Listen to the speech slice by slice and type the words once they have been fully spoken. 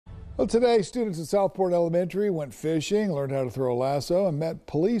Well, today, students at Southport Elementary went fishing, learned how to throw a lasso, and met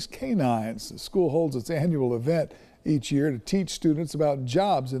police canines. The school holds its annual event each year to teach students about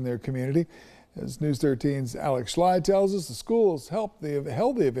jobs in their community. As News 13's Alex Schley tells us, the school has held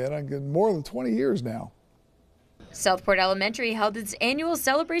the event on more than 20 years now. Southport Elementary held its annual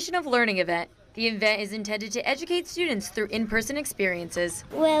Celebration of Learning event. The event is intended to educate students through in-person experiences.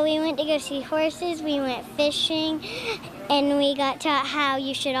 Well, we went to go see horses, we went fishing, and we got taught how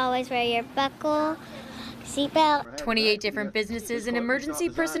you should always wear your buckle, seatbelt. 28 different businesses and emergency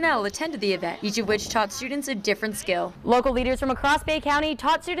personnel attended the event, each of which taught students a different skill. Local leaders from across Bay County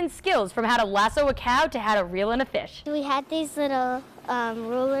taught students skills from how to lasso a cow to how to reel in a fish. We had these little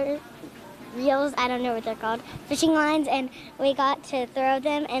reels, I don't know what they're called, fishing lines, and we got to throw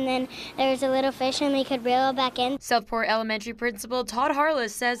them, and then there was a little fish and we could reel back in. Southport Elementary Principal Todd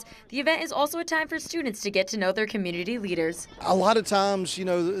Harless says the event is also a time for students to get to know their community leaders. A lot of times, you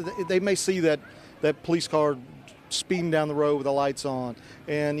know, they may see that police car speeding down the road with the lights on,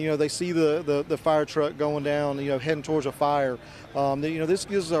 and you know they see the fire truck going down, you know, heading towards a fire. You know, this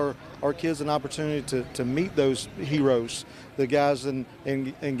gives our kids an opportunity to meet those heroes, the guys and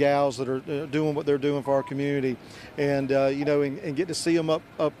gals that are doing what they're doing for our community, and you know, and get to see them up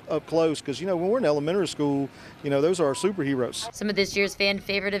close, because you know when we're in elementary school, you know, those are our superheroes. Some of this year's fan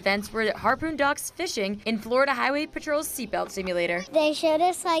favorite events were Harpoon Docks fishing in Florida Highway Patrol's seatbelt simulator. They showed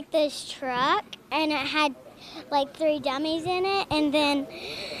us like this truck, and it had like 3 dummies in it, and then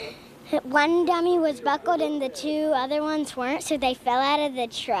one dummy was buckled and the 2 other ones weren't, so they fell out of the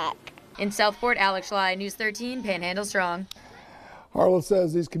truck. In Southport, Alex Schley, News 13, Panhandle Strong. Harless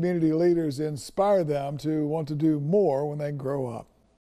says these community leaders inspire them to want to do more when they grow up.